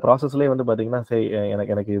 சிலர்லாம் அந்த ப்ராசஸ்லேயே வந்து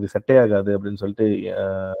பார்த்தீங்கன்னா எனக்கு இது செட்டே ஆகாது அப்படின்னு சொல்லிட்டு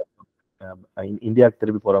இந்தியாவுக்கு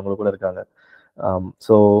திரும்பி போறவங்க கூட இருக்காங்க.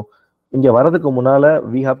 ஸோ இங்க வர்றதுக்கு முன்னால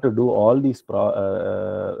we have to do all these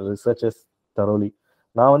researches thoroughly.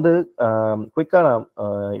 நான் வந்து குயிக்கா நான்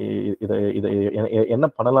இதை என்ன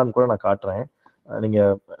பண்ணலான்னு கூட நான் காட்டுறேன், நீங்க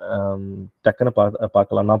டக்குன்னு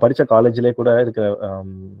பார்க்கலாம். நான் படித்த காலேஜ்லேயே கூட இருக்கிற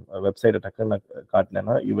வெப்சைட்டை டக்குன்னு நான்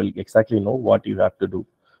காட்டினேன்னா you will exactly know what you have to two.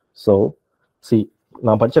 So C,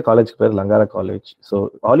 நான் படித்த காலேஜ்க்கு பேர் லங்காரா college. So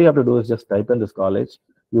all you have to two is just type in this college.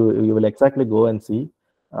 You will exactly go and see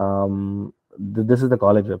this is the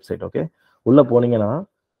college website. Okay, உள்ள போனீங்கன்னா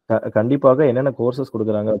கண்டிப்பாக என்னென்ன courses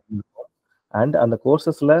கொடுக்குறாங்க and அந்த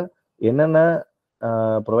கோர்சஸ்ல என்னென்ன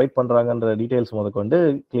ப்ரொவைட் பண்றாங்கன்ற டீடைல்ஸ் முதற்கொண்டு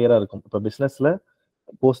கிளியரா இருக்கும். இப்போ பிஸ்னஸ்ல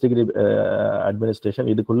போஸ்ட் டிகிரி அட்மினிஸ்ட்ரேஷன்,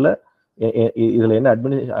 இதுக்குள்ள இதுல என்ன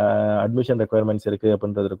அட்மிஷன் ரெக்குயர்மெண்ட்ஸ் இருக்கு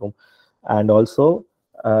அப்படின்றது இருக்கும். அண்ட் ஆல்சோ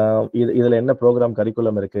இதுல என்ன ப்ரோக்ராம்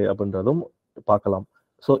கரிக்குலம் இருக்கு அப்படின்றதும் பார்க்கலாம்.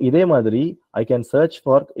 ஸோ இதே மாதிரி ஐ கேன் சர்ச்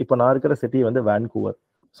ஃபார், இப்போ நான் இருக்கிற சிட்டி வந்து வான்கூவர்.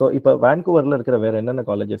 ஸோ இப்போ வான்கூவர்ல இருக்கிற வேற என்னென்ன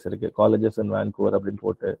காலேஜஸ் இருக்கு, காலேஜஸ் இன் வான்கூவர் அப்படின்னு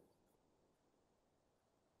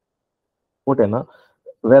போட்டேன்னா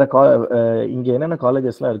வேற இங்க என்னென்ன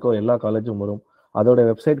காலேஜஸ்லாம் இருக்கோ எல்லா காலேஜும் வரும். அதோட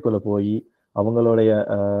வெப்சைட்குள்ள போய் அவங்களுடைய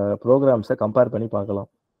ப்ரோக்ராம்ஸை கம்பேர் பண்ணி பார்க்கலாம்.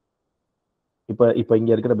 இப்போ இங்க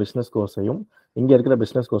இருக்கிற பிஸ்னஸ் கோர்ஸையும் இங்க இருக்கிற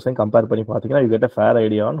பிஸ்னஸ் கோர்ஸையும் கம்பேர் பண்ணி பார்த்தீங்கன்னா you get a fair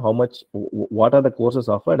idea on how much, what are the courses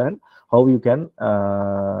offered and how you can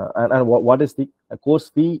and what is the course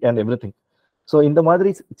fee and every thing. So இந்த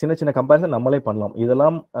மாதிரி சின்ன சின்ன கம்பேரிசன் நம்மளே பண்ணலாம்.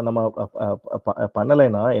 இதெல்லாம் நம்ம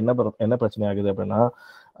பண்ணலைன்னா என்ன பிரச்சனை ஆகுது அப்படின்னா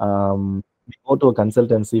go to a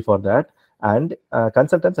consultancy for that, and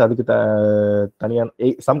consultants adukku thaniya,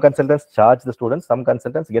 some consultants charge the students, some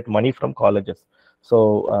consultants get money from colleges. So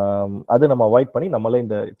adu nama avoid panni nammale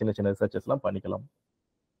inda chinna chinna researches la panikalam.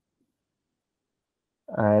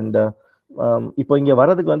 And இப்போ இங்க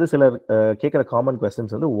வரதுக்கு வந்து சிலர் கேட்குற common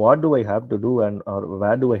questions வந்து what to I have to two and R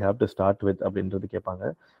where to I have to start with அப்படின்றது கேட்பாங்க.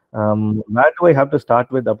 வேர் to I have to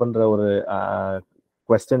start with அப்படின்ற ஒரு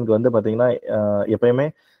கொஸ்டினுக்கு வந்து பார்த்தீங்கன்னா எப்பயுமே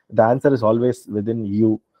the answer is always within you.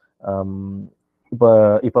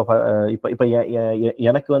 இப்போ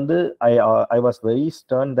எனக்கு வந்து I was very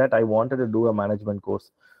stern that I wanted to do a management course.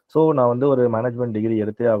 So நான் வந்து ஒரு மேனேஜ்மெண்ட் டிகிரி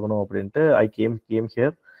எடுத்தே ஆகணும் அப்படின்ட்டு I came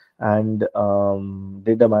here and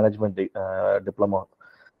did a management diploma.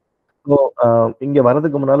 So இங்க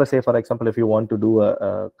வரதுக்கு முன்னால, say for example, if you want to do a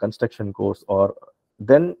construction course, or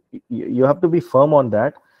then you have to be firm on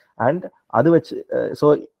that. And அது வச்சு so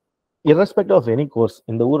irrespective of any course,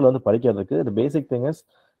 இந்த ஊர்ல வந்து படிக்கிறதுக்கு the basic thing is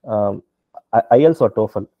IELTS or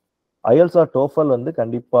TOEFL. IELTS or TOEFL வந்து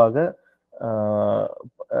கண்டிப்பாக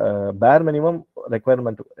பேர் minimum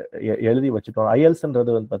requirement எழுதி வச்சுட்டோம்.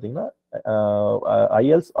 ஐஎல்ஸ்ன்றது வந்து பார்த்தீங்கன்னா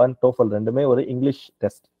ஐஎல்ஸ் அண்ட் டோஃபல் ரெண்டுமே ஒரு இங்கிலீஷ்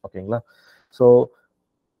டெஸ்ட், ஓகேங்களா? ஸோ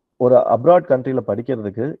ஒரு அப்ராட் கண்ட்ரியில்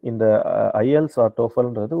படிக்கிறதுக்கு இந்த ஐஎல்ஸ் ஆர்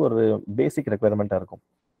டோஃபல்ன்றது ஒரு பேசிக் ரெக்குவயர்மெண்ட்டாக இருக்கும்.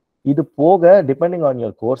 இது போக depending on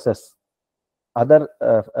your courses, other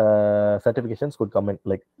certifications could come in,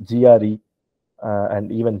 like GRE and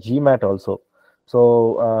even GMAT also. So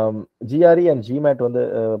GRE and GMAT வந்து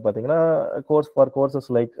பார்த்தீங்கன்னா courses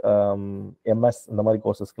like MS இந்த மாதிரி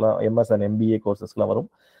கோர்சஸ்க்குலாம், MS and MBA கோர்சஸ்க்குலாம் வரும்.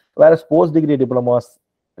 வேற போஸ்ட் டிகிரி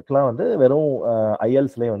டிப்ளமாஸ்க்குலாம் வந்து வெறும்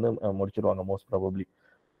ஐஎல்ஸ்லேயே வந்து முடிச்சிருவாங்க most probably.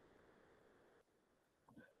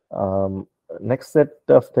 Next set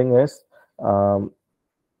of thing is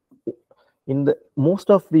இந்த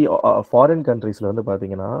மோஸ்ட் ஆஃப் தி ஃபாரின் கண்ட்ரீஸில் வந்து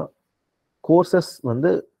பார்த்தீங்கன்னா கோர்சஸ்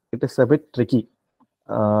வந்து it is a bit tricky.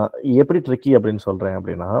 எப்படி ட்ரிக்கி அப்படின்னு சொல்கிறேன்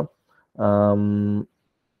அப்படின்னா,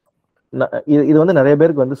 இது வந்து நிறைய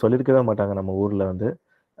பேருக்கு வந்து சொல்லியிருக்கவே மாட்டாங்க நம்ம ஊரில் வந்து.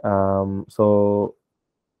 So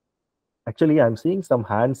actually I'm seeing some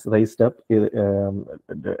hands raised up.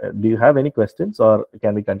 Do you have any questions or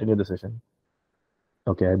can we continue the session?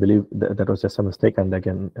 Okay, I believe that was just a mistake and I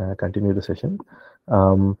can continue the session.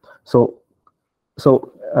 So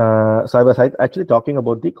I was actually talking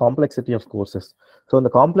about the complexity of courses. So in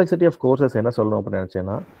the complexity of courses என்ன சொல்லணும் அப்படின்னு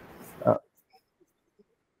நினைச்சேன்னா,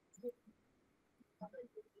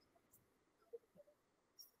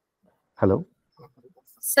 hello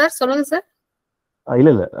sir, சொல்லுங்க sir.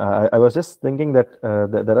 இல்ல I was just thinking that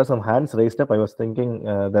there are some hands raised up. I was thinking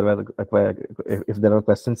there were if there are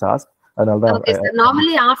questions asked. Okay, sir.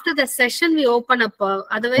 Normally after the session we open up,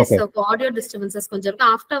 otherwise audio disturbances konjam irukku.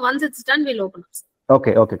 After once it's done we'll open up.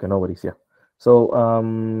 Okay, no worries. Yeah. So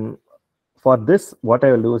for this what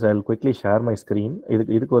I will do is I will quickly share my screen.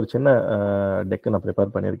 இதுக்கு ஒரு சின்ன deck நான் prepare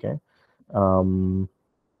பண்ணிருக்கேன்.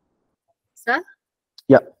 Sir?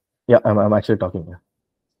 Yeah, I'm actually talking.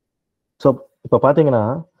 So இப்போ பாத்தீங்கன்னா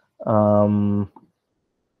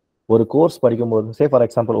ஒரு course படிக்கும்போது, say for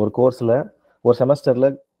example ஒரு கோர்ஸ்ல ஒரு செமஸ்டர்ல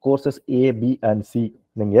courses A, B and C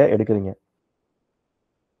நீங்க எடுக்கிறீங்க.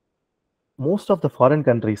 மோஸ்ட் ஆஃப் த ஃபாரின்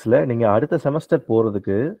கண்ட்ரீஸ்ல நீங்க அடுத்த செமஸ்டர்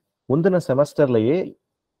போறதுக்கு முந்தின செமஸ்டர்லயே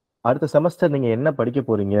அடுத்த செமஸ்டர் நீங்க என்ன படிக்க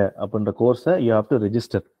போறீங்க அப்படின்ற கோர்ஸை யூ ஹாவ் டு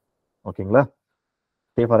ரெஜிஸ்டர், ஓகேங்களா?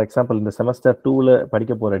 சே ஃபார் எக்ஸாம்பிள் இந்த செமஸ்டர் 2ல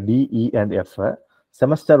படிக்க போற DE and F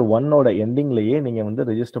செமஸ்டர் 1ஓட எண்டிங்லயே நீங்க வந்து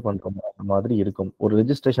ரெஜிஸ்டர் பண்ற மாதிரி இருக்கும். ஒரு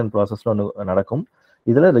ரெஜிஸ்ட்ரேஷன் ப்ராசஸ்ல ஒன்று நடக்கும்,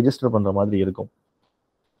 இதுல ரெஜிஸ்டர் பண்ற மாதிரி இருக்கும்.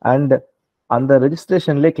 அண்ட் அந்த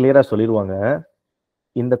ரெஜிஸ்ட்ரேஷன்லேயே கிளியரா சொல்லிடுவாங்க,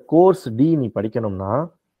 இந்த கோர்ஸ் டி நீ படிக்கணும்னா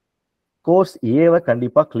கோர்ஸ் ஏவை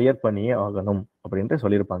கண்டிப்பா கிளியர் பண்ணியே ஆகணும் அப்படின்ட்டு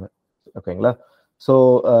சொல்லியிருப்பாங்க, ஓகேங்களா? ஸோ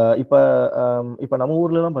இப்போ நம்ம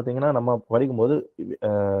ஊர்லலாம் பார்த்தீங்கன்னா நம்ம படிக்கும்போது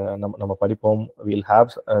நம்ம படிப்போம், will have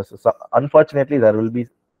unfortunately there will be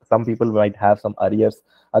some people might have some arrears.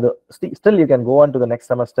 Still you can go on to the next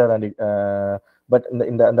semester and but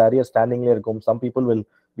in the arrears standing there, some people will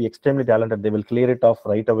be extremely talented, they will clear it off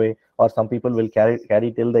right away, or some people will carry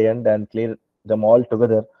till the end and clear them all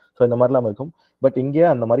together. So இந்த மாதிரிலாம் இருக்கும். But இங்கே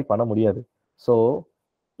அந்த மாதிரி பண்ண முடியாது. So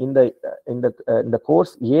இந்த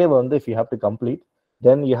course ஏ வந்து if you have to complete,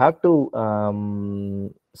 then you have to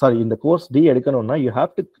இந்த கோர்ஸ் டி எடுக்கணும்னா you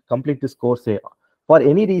have to complete this course A. For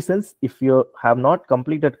any reasons, if you have not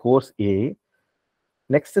completed course A,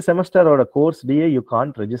 next semester or a course D, you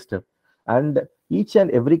can't register. And each and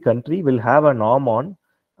every country will have a norm on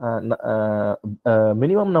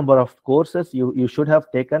minimum number of courses you should have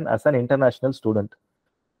taken as an international student.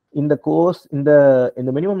 In the course, in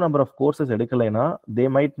the minimum number of courses edukalena, they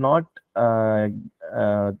might not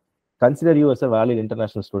consider you as a valid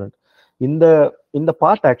international student. In the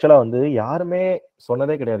part actually வந்து யாருமே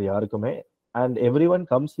சொன்னதே கிடையாது யாருக்குமே. And everyone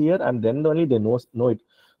comes here and then only they know it.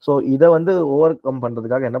 So இதை வந்து over come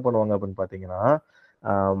பண்றதுக்காக என்ன பண்ணுவாங்க அப்படின்னு பாத்தீங்கன்னா,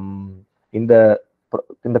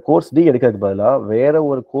 இந்த கோர்ஸ் டி எடுக்கிறதுக்கு பதிலாக வேற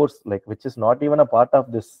ஒரு course like which is not even a part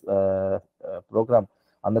of this program,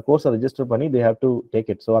 அந்த கோர்ஸை ரெஜிஸ்டர் பண்ணி they have to take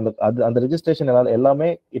it. So அந்த ரெஜிஸ்ட்ரேஷன் எல்லாமே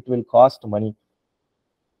it will cost money.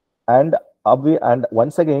 And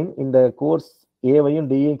once again இந்த கோர்ஸ் ஏவையும்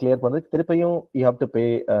டியையும் கிளியர் பண்ணுறதுக்கு திருப்பியும் you have to pay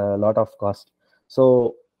a lot of cost. So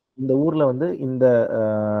இந்த ஊர்ல வந்து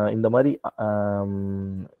இந்த மாதிரி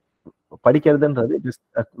படிக்கிறதுன்றது is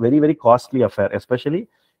very very costly affair, especially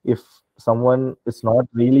if someone is not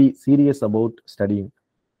really serious about studying.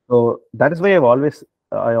 So that is why I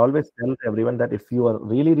always tell everyone that if you are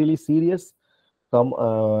really, really serious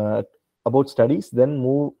about studies, then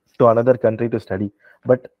move to another country to study.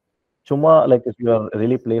 But chuma, like if you are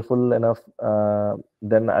really playful enough,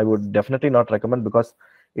 then I would definitely not recommend, because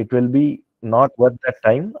it will be not worth that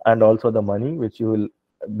time and also the money which you will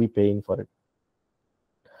be paying for it.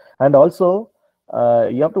 And also,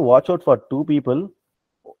 you have to watch out for two people.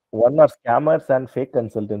 One are scammers and fake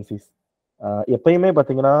consultancies. எப்பயுமே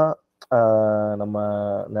பார்த்தீங்கன்னா, நம்ம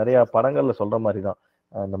நிறைய படங்கள்ல சொல்ற மாதிரி தான்,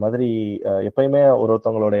 அந்த மாதிரி எப்பயுமே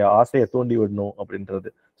ஒருத்தவங்களுடைய ஆசையை தூண்டி விடணும் அப்படின்றது.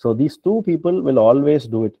 So these two people will always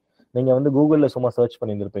do it. நீங்கள் வந்து கூகுளில் சும்மா சர்ச்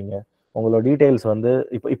பண்ணியிருந்திருப்பீங்க, உங்களோட டீட்டெயில்ஸ் வந்து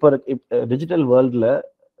இப்போ டிஜிட்டல் வேர்ல்டில்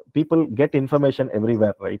people get information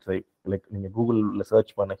everywhere, right? Like Google search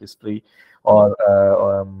பண்ண history or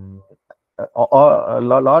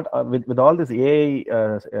lot with all this AI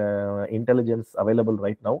intelligence available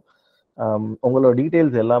right now, உங்களோட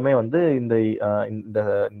டீடைல்ஸ் எல்லாமே வந்து இந்த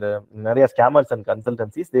நிறைய scammers and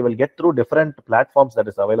consultancies, they will get through different platforms that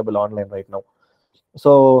is available online right now.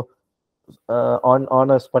 So on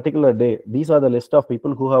a particular day, these are the list of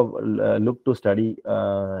people who have looked to study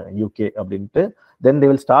UK அப்படின்ட்டு. Then they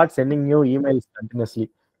will start sending you emails continuously.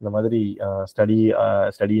 இந்த மாதிரி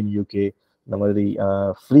study in UK, இந்த மாதிரி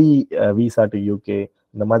free visa to UK,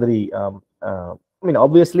 இந்த மாதிரி I mean,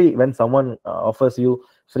 obviously when someone offers you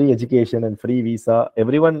free education and free visa,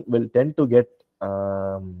 everyone will tend to get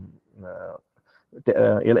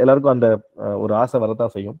எல்லாருக்கும் அந்த ஒரு ஆசை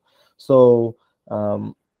வரதான் செய்யும். ஸோ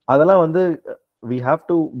அதெல்லாம் வந்து we have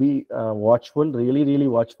to be watchful, really really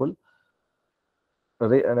watchful.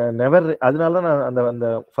 Never. அதனால தான் நான் அந்த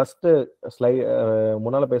ஃபர்ஸ்ட் ஸ்லைட்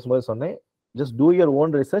முன்னால பேசும்போது சொன்னேன், just do your own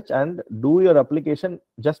research and do your application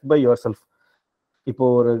just by yourself. இப்போ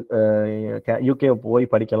ஒரு யூகே போய்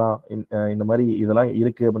படிக்கலாம், இந்த மாதிரி இதெல்லாம்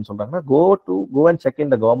இருக்கு அப்படின்னு சொல்றாங்கன்னா, go and check in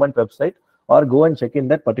the government website or go and check in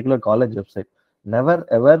that particular college website. Never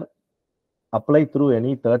ever apply through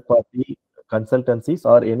any third party consultancies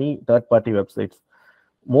or any third party websites.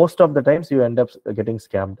 Most of the times you end up getting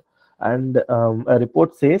scammed. And a report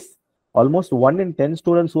says almost 1 in 10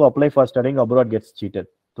 students who apply for studying abroad gets cheated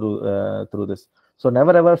through this. So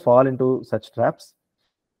never ever fall into such traps.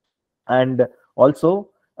 And also,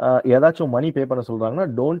 ஏதாச்சும் மணி பே பண்ண சொல்றாங்கன்னா,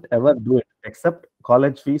 don't ever do it except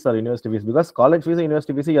college fees or university fees, because college fees or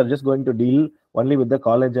university fees, you are just going to deal only with the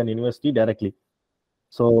college and university directly.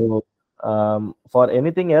 So for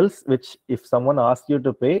anything else which if someone asks you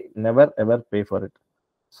to pay, never ever pay for it.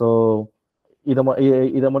 So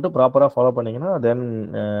இதை மட்டும் ப்ராப்பரா follow பண்ணீங்கன்னா, then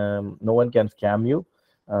no one can scam you.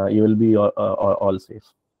 You will be all safe.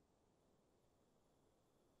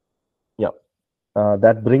 Yeah.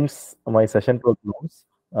 That brings my session to a close.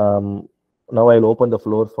 Now I'll open the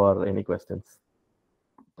floor for any questions.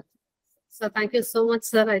 So thank you so much,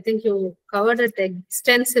 sir. I think you covered it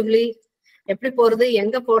extensively. எப்படி போறது,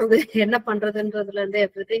 எங்க போறது, என்ன பண்றதுன்றதுல இருந்து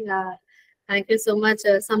everything. Thank you so much.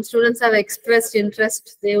 Some students have expressed interest.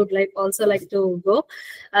 They would also like to go.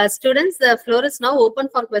 Students, the floor is now open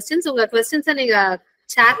for questions. Unga questions நீங்க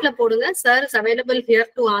chatல போடுங்க. Sir is available here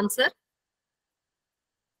to answer.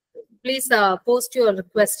 Please post your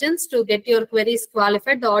questions to get your queries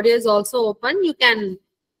qualified. The audio is also open. You can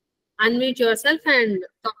unmute yourself and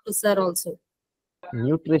talk to sir also.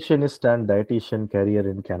 Nutritionist and dietitian career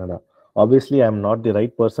in Canada. Obviously, I'm not the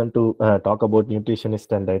right person to talk about nutritionist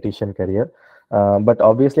and dietitian career. But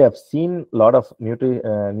obviously, I've seen a lot of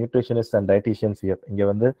nutritionists and dietitians here. இங்க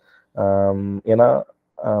வந்து ஏன்னா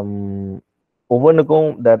ஒவ்வொன்றுக்கும்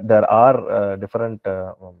there are different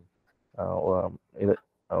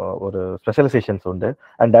ஒரு specialisations உண்டு.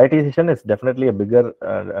 And dietitian is definitely a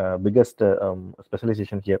biggest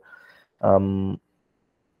specialization here.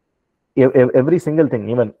 Every single thing,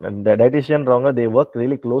 even the dietitian they work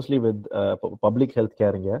really closely with public health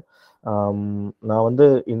care. நான் வந்து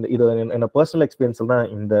இது என்ன பர்சனல் எக்ஸ்பீரியன்ஸில் தான்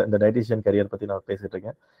இந்த dietitian கரியர் பற்றி நான் பேசிட்டு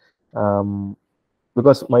இருக்கேன்.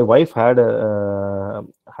 Because my wife had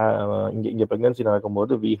இங்க pregnancy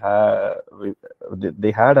நடக்கும்போது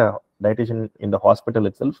they had a dietitian in the hospital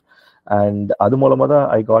itself, and adu molamada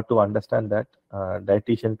I got to understand that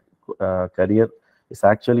dietitian career is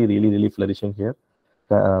actually really really flourishing here.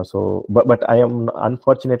 So but I am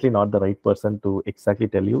unfortunately not the right person to exactly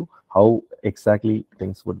tell you how exactly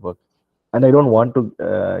things would work, and I don't want to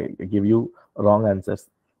give you wrong answers.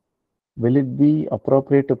 Will it be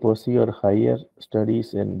appropriate to pursue your higher studies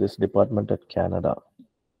in this department at Canada?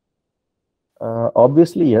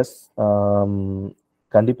 Obviously yes.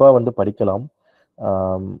 கண்டிப்பா வந்து படிக்கலாம்.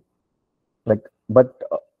 Like, but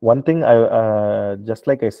one thing I just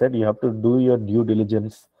like I said, you have to do your due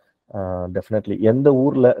diligence definitely எந்த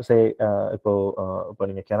ஊர்ல இப்போ இப்போ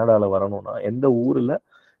நீங்க கனடால வரணும்னா எந்த ஊர்ல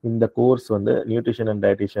இந்த கோர்ஸ் வந்து நியூட்ரிஷன் அண்ட்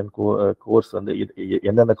டயட்டிஷியன் கோர்ஸ் வந்து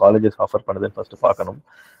எந்தெந்த காலேஜஸ் ஆஃபர் பண்ணுதுன்னு ஃபர்ஸ்ட் பார்க்கணும்.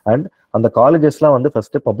 அண்ட் அந்த காலேஜஸ்லாம் வந்து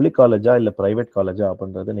ஃபர்ஸ்ட் பப்ளிக் காலேஜா இல்லை ப்ரைவேட் காலேஜா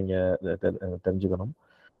அப்படின்றது நீங்க தெரிஞ்சுக்கணும்.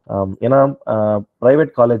 ஏன்னா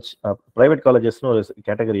ப்ரைவேட் காலேஜஸ்னு ஒரு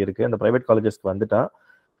கேட்டகரி இருக்கு. அந்த ப்ரைவேட் காலேஜஸ்க்கு வந்துட்டா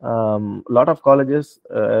lot of colleges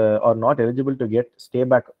R not eligible to get stay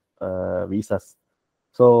back visas.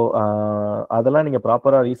 So அதெல்லாம் நீங்கள்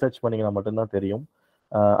ப்ராப்பராக ரீசர்ச் பண்ணிங்கன்னா மட்டும்தான் தெரியும்.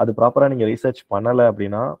 அது ப்ராப்பராக நீங்கள் ரீசர்ச் பண்ணலை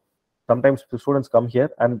அப்படின்னா sometimes students come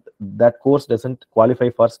here and that course doesn't qualify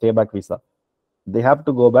for stay back visa. They have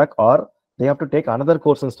to go back or they have to take another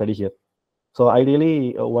course and study here. So ideally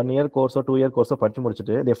 1 year course or 2 year course படிச்சு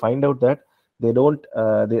முடிச்சிட்டு they find out that they don't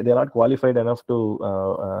they are not qualified enough to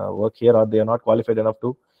work here, or they are not qualified enough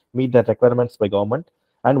to meet the requirements by government,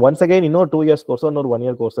 and once again இன்னொரு 2 years course or இன்னொரு 1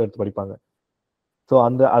 year course எடுத்து படிப்பாங்க. So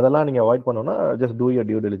அதெல்லாம் நீங்கள் avoid பண்ணணும்னா just do your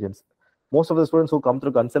due diligence. Most of the students who come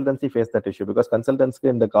through consultancy face that issue because consultants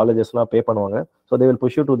in the colleges-லாம் pay பண்ணுவாங்க. So they will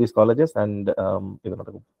push you to these colleges and இது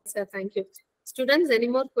நடக்கும். Sir, thank you. Students, any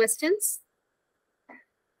more questions?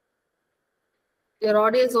 Your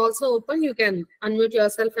audio is also open. You can unmute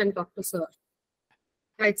yourself and talk to sir.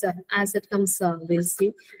 Right, sir. As it comes, we'll see.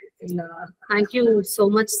 And, thank you so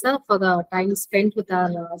much, sir, for the time spent with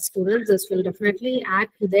our students. This will definitely add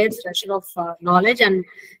to their treasure of knowledge and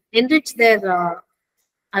enrich their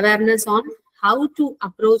awareness on how to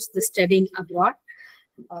approach the studying abroad.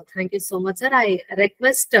 Thank you so much, sir. I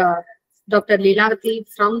request Dr. Leelavati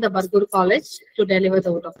from the Bargur College to deliver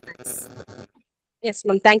the vote of thanks. Yes,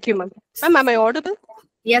 ma'am. Thank you, ma'am. Ma'am, am I audible?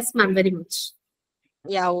 Yes, ma'am. Very much.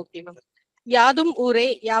 Yeah, okay, ma'am. யாதும் ஊரே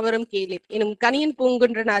யாவரும் கேளீர் எனும் கனியன்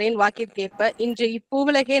பூங்குன்றனாரின் வாக்கிற்கேற்ப இன்று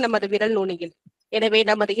இப்பூவுலகே நமது விரல் நுனியில். எனவே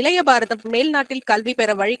நமது இளைய பாரதம் மேல்நாட்டில் கல்வி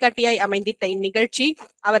பெற வழிகாட்டியாய் அமைந்திட்ட இந்நிகழ்ச்சி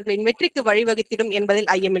அவர்களின் வெற்றிக்கு வழிவகுத்திடும் என்பதில்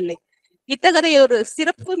ஐயமில்லை. இத்தகைய ஒரு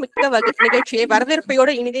சிறப்பு மிக்க நிகழ்ச்சியை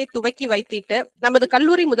வரவேற்பையோடு இனிதே துவக்கி வைத்திட்டு நமது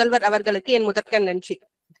கல்லூரி முதல்வர் அவர்களுக்கு என் முதற்க நன்றி.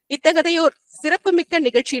 இத்தகைய ஒரு சிறப்பு மிக்க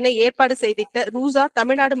நிகழ்ச்சியினை ஏற்பாடு செய்திட்ட ரூசா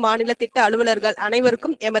தமிழ்நாடு மாநில திட்ட அலுவலர்கள்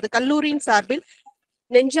அனைவருக்கும் எமது கல்லூரியின் சார்பில்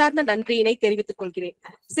நெஞ்சார்ந்த நன்றியினை தெரிவித்துக் கொள்கிறேன்.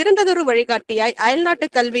 சிறந்ததொரு வழிகாட்டியாய் அயல்நாட்டு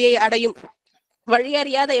கல்வியை அடையும்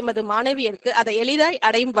வழியறியாத எமது மாணவியருக்கு அதை எளிதாய்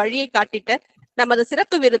அடையும் வழியை காட்டிட்ட நமது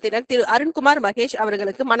சிறப்பு விருந்தினர் திரு அருண்குமார் மகேஷ்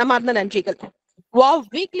அவர்களுக்கு மனமார்ந்த நன்றிகள். WoW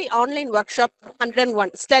weekly online work shop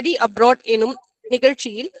 101 study abroad எனும்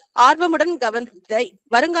நிகழ்ச்சியில் ஆர்வமுடன் கவனித்த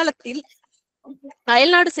வருங்காலத்தில்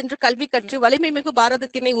அயல்நாடு சென்று கல்வி கற்று வலிமை மிகு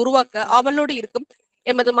பாரதத்தினை உருவாக்க ஆவலோடு இருக்கும்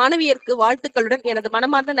எமது மாணவியருக்கு வாழ்த்துக்களுடன் எனது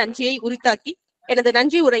மனமார்ந்த நன்றியை உரித்தாக்கி எனது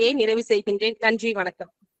நன்றி உரையை நிறைவு செய்கின்றேன். நன்றி, வணக்கம்.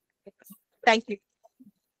 தேங்க்யூ.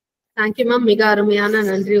 Thank you ma'am. மிக அருமையான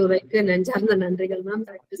நன்றி உரைக்கு நெஞ்சார்ந்த நன்றிகள் ma'am.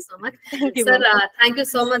 Thank you so much. Sir, thank you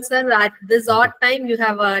so much, sir. At this odd time, you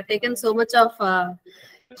have taken so much of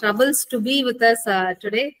troubles to be with us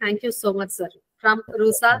today. Thank you so much, sir, from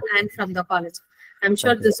Rusa and from the college. I'm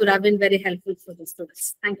sure this would have been very helpful for the students.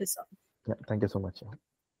 Thank you, sir. Yeah, thank you so much.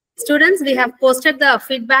 Students, we have posted the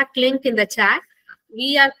feedback link in the chat. We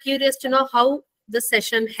are curious to know how this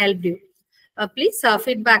session helped you. Please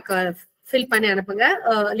feedback fill பண்ணி அனுப்புங்க.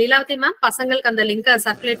 Leelavathi ma'am பசங்களுக்கு அந்த லிங்கை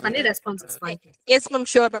circulate பண்ணி responses வாங்க. Yes ma'am,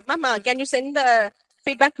 sure ma'am. Can you send the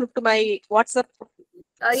feedback to my WhatsApp?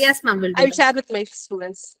 Yes ma'am, will do. I'll share with my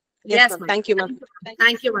students. Yes ma'am. Thank you ma'am.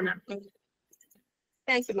 Thank you ma'am.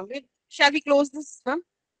 Thank you ma'am. Shall we close this ma'am?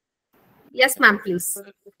 Yes ma'am, please.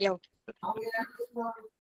 Yeah.